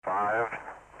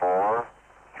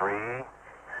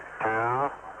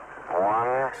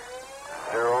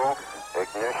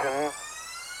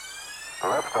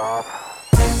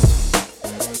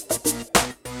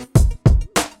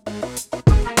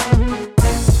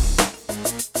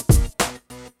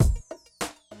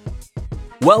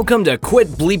Welcome to Quit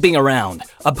Bleeping Around,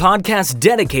 a podcast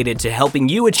dedicated to helping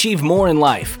you achieve more in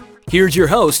life. Here's your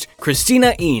host,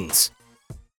 Christina Eanes.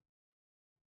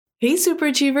 Hey,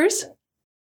 Superachievers!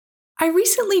 I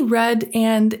recently read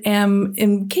and am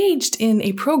engaged in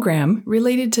a program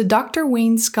related to Dr.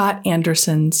 Wayne Scott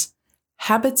Anderson's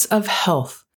Habits of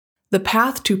Health, the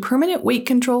Path to Permanent Weight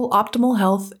Control, Optimal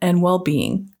Health, and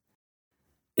Well-Being.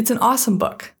 It's an awesome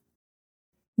book.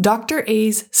 Dr.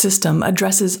 A's system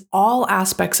addresses all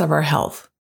aspects of our health,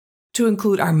 to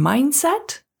include our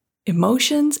mindset,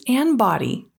 emotions, and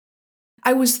body.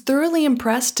 I was thoroughly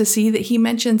impressed to see that he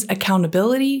mentions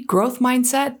accountability, growth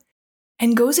mindset,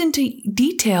 and goes into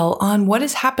detail on what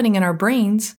is happening in our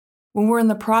brains when we're in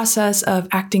the process of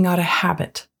acting out a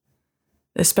habit,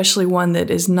 especially one that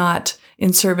is not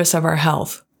in service of our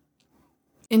health.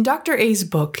 In Dr. A's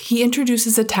book, he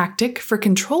introduces a tactic for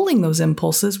controlling those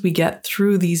impulses we get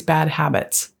through these bad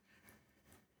habits.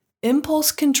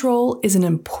 Impulse control is an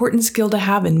important skill to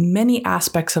have in many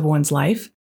aspects of one's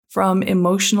life, from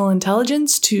emotional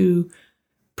intelligence to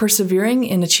persevering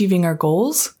in achieving our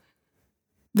goals.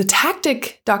 The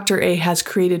tactic Dr. A has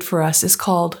created for us is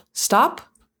called Stop,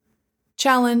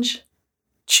 Challenge,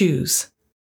 Choose.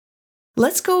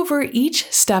 Let's go over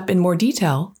each step in more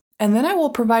detail, and then I will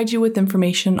provide you with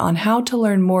information on how to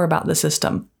learn more about the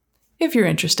system, if you're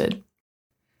interested.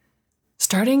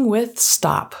 Starting with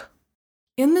Stop.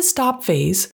 In the Stop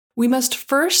phase, we must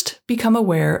first become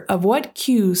aware of what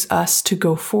cues us to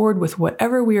go forward with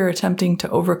whatever we are attempting to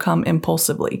overcome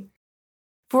impulsively.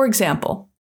 For example,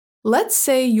 let's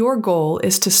say your goal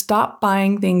is to stop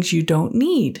buying things you don't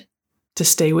need, to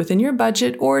stay within your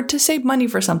budget, or to save money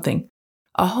for something.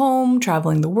 A home,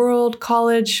 traveling the world,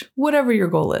 college, whatever your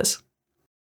goal is.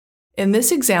 In this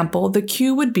example, the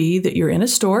cue would be that you're in a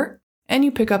store and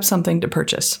you pick up something to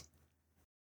purchase.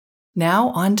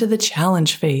 Now on to the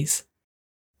challenge phase.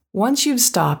 Once you've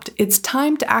stopped, it's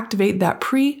time to activate that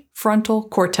prefrontal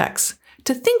cortex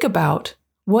to think about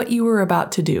what you were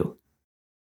about to do.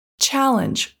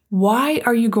 Challenge. Why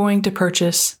are you going to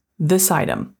purchase this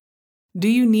item? Do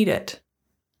you need it?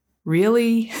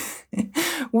 Really?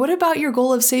 What about your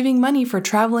goal of saving money for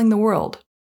traveling the world?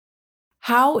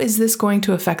 How is this going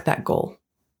to affect that goal?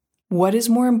 What is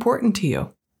more important to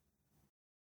you?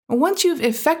 Once you've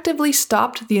effectively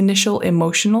stopped the initial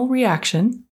emotional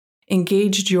reaction,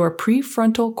 engaged your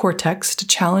prefrontal cortex to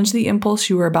challenge the impulse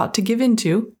you are about to give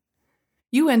into,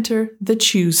 you enter the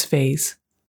choose phase.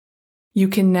 You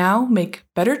can now make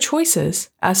better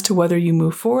choices as to whether you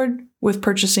move forward with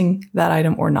purchasing that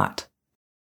item or not.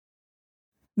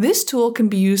 This tool can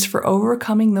be used for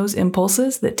overcoming those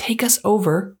impulses that take us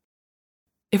over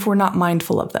if we're not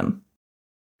mindful of them.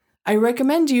 I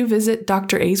recommend you visit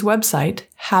Dr. A's website,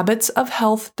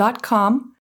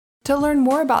 habitsofhealth.com, to learn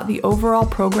more about the overall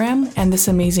program and this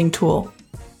amazing tool.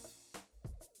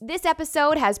 This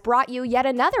episode has brought you yet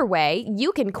another way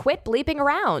you can quit bleeping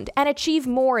around and achieve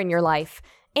more in your life.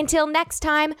 Until next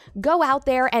time, go out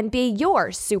there and be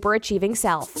your super achieving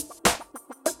self.